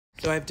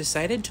So I've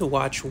decided to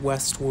watch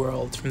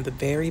Westworld from the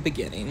very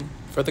beginning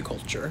for the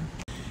culture.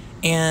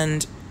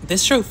 And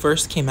this show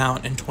first came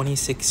out in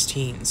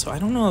 2016, so I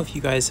don't know if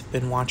you guys have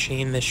been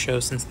watching this show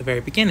since the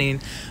very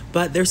beginning,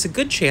 but there's a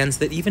good chance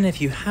that even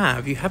if you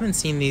haven't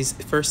seen these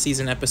first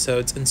season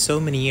episodes in so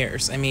many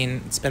years. I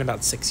mean, it's been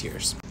about 6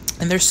 years.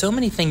 And there's so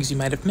many things you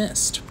might have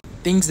missed.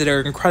 Things that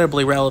are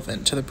incredibly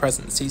relevant to the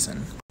present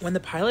season. When the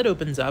pilot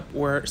opens up,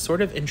 we're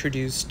sort of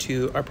introduced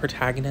to our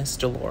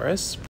protagonist,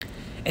 Dolores.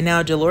 And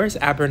now Dolores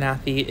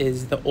Abernathy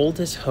is the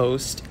oldest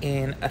host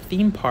in a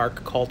theme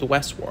park called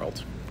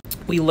Westworld.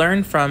 We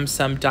learn from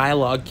some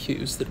dialogue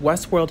cues that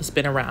Westworld has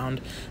been around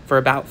for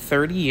about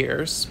 30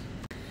 years,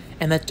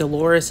 and that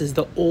Dolores is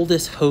the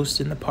oldest host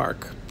in the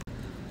park.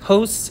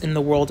 Hosts in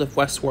the world of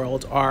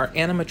Westworld are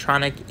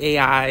animatronic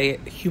AI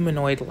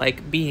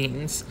humanoid-like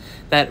beings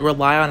that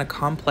rely on a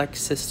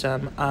complex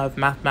system of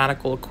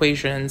mathematical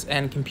equations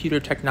and computer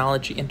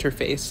technology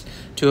interface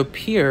to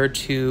appear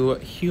to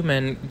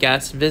human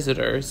guest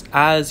visitors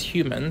as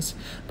humans,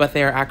 but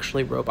they are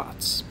actually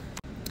robots.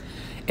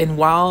 And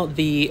while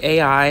the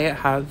AI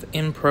have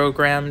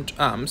in-programmed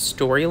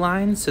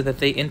storylines so that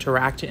they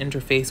interact and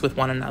interface with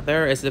one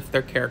another as if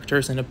they're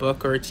characters in a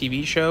book or a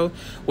TV show,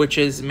 which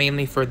is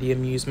mainly for the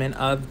amusement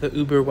of the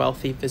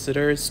uber-wealthy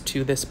visitors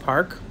to this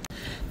park,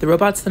 the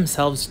robots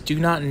themselves do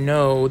not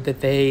know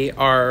that they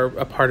are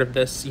a part of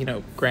this,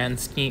 grand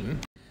scheme.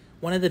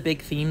 One of the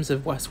big themes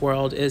of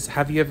Westworld is,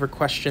 have you ever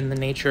questioned the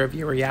nature of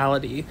your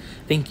reality,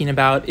 thinking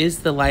about,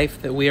 is the life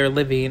that we are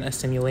living a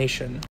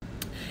simulation?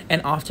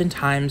 And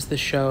oftentimes the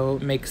show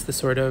makes the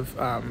sort of,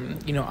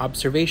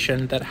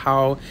 observation that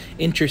how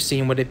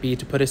interesting would it be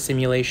to put a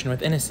simulation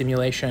within a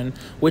simulation,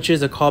 which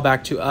is a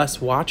callback to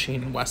us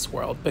watching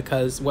Westworld,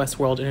 because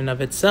Westworld in and of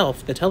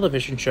itself, the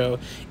television show,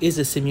 is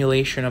a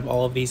simulation of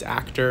all of these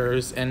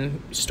actors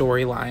and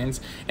storylines.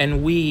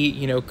 And we,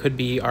 could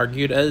be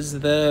argued as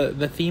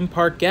the theme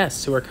park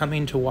guests who are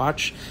coming to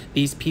watch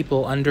these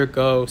people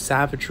undergo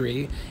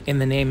savagery in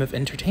the name of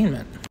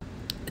entertainment.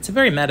 It's a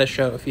very meta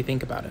show if you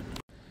think about it.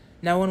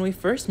 Now, when we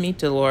first meet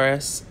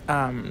Dolores,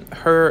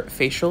 her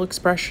facial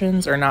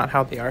expressions are not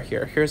how they are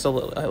here. Here's a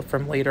little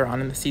from later on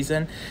in the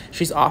season.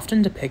 She's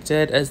often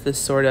depicted as this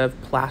sort of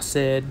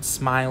placid,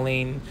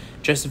 smiling,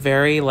 just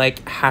very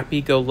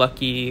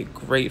happy-go-lucky,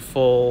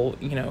 grateful,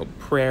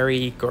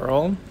 prairie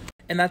girl.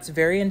 And that's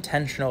very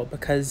intentional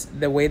because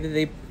the way that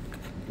they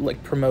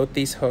promote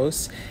these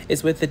hosts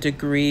is with a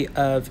degree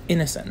of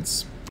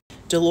innocence.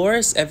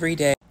 Dolores every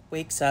day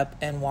wakes up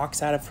and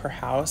walks out of her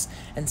house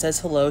and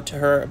says hello to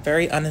her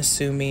very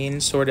unassuming,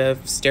 sort of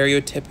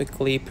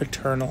stereotypically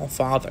paternal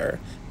father,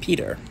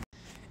 Peter.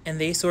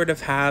 And they sort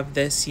of have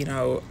this,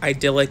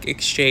 idyllic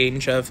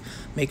exchange of,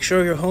 make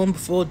sure you're home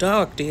before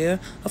dark, dear.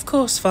 Of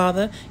course,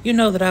 father, you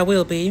know that I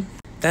will be.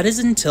 That is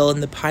until in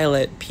the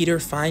pilot, Peter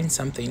finds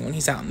something when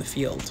he's out in the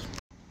field.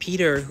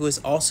 Peter, who is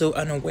also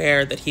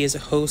unaware that he is a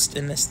host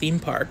in this theme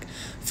park,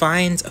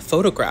 finds a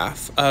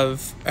photograph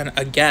of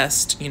a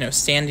guest,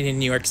 standing in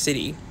New York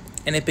City.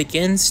 And it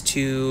begins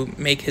to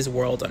make his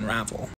world unravel.